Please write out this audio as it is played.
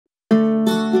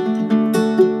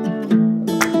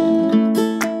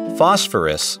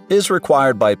Phosphorus is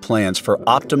required by plants for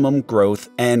optimum growth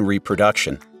and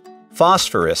reproduction.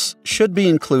 Phosphorus should be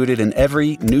included in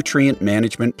every nutrient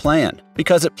management plan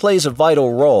because it plays a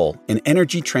vital role in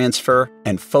energy transfer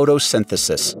and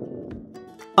photosynthesis.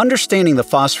 Understanding the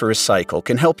phosphorus cycle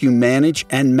can help you manage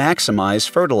and maximize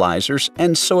fertilizers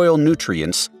and soil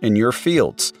nutrients in your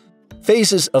fields.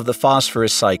 Phases of the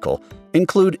phosphorus cycle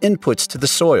include inputs to the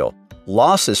soil,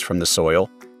 losses from the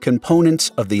soil,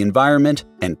 components of the environment,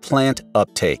 and plant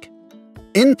uptake.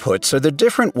 Inputs are the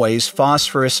different ways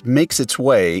phosphorus makes its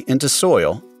way into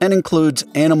soil and includes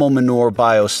animal manure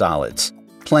biosolids,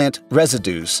 plant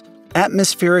residues,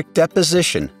 atmospheric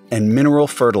deposition, and mineral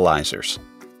fertilizers.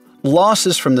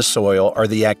 Losses from the soil are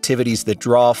the activities that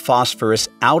draw phosphorus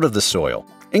out of the soil,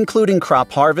 including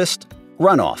crop harvest,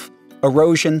 runoff,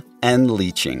 erosion, and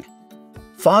leaching.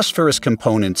 Phosphorus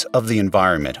components of the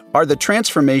environment are the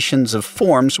transformations of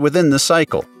forms within the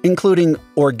cycle, including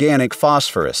organic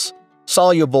phosphorus,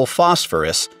 soluble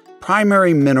phosphorus,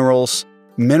 primary minerals,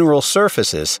 mineral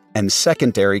surfaces, and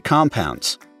secondary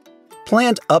compounds.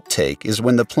 Plant uptake is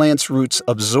when the plant's roots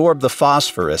absorb the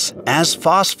phosphorus as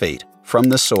phosphate from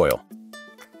the soil.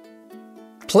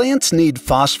 Plants need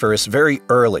phosphorus very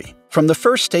early, from the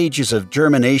first stages of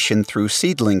germination through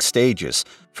seedling stages,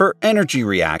 for energy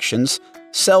reactions,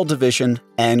 cell division,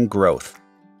 and growth.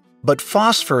 But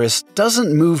phosphorus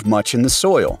doesn't move much in the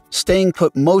soil, staying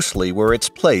put mostly where it's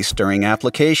placed during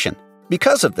application.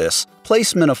 Because of this,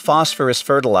 placement of phosphorus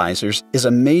fertilizers is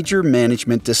a major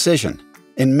management decision.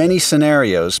 In many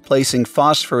scenarios, placing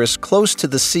phosphorus close to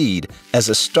the seed as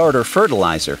a starter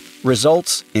fertilizer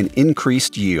results in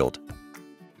increased yield.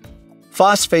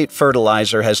 Phosphate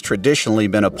fertilizer has traditionally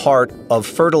been a part of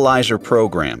fertilizer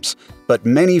programs, but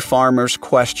many farmers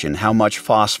question how much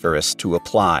phosphorus to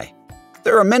apply.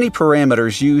 There are many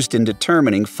parameters used in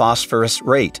determining phosphorus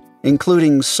rate,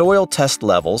 including soil test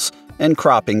levels and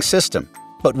cropping system.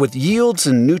 But with yields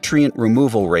and nutrient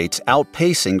removal rates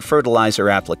outpacing fertilizer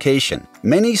application,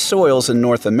 many soils in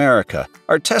North America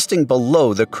are testing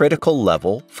below the critical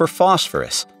level for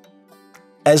phosphorus.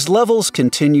 As levels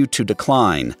continue to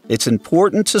decline, it's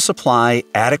important to supply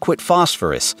adequate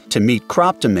phosphorus to meet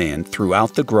crop demand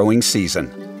throughout the growing season.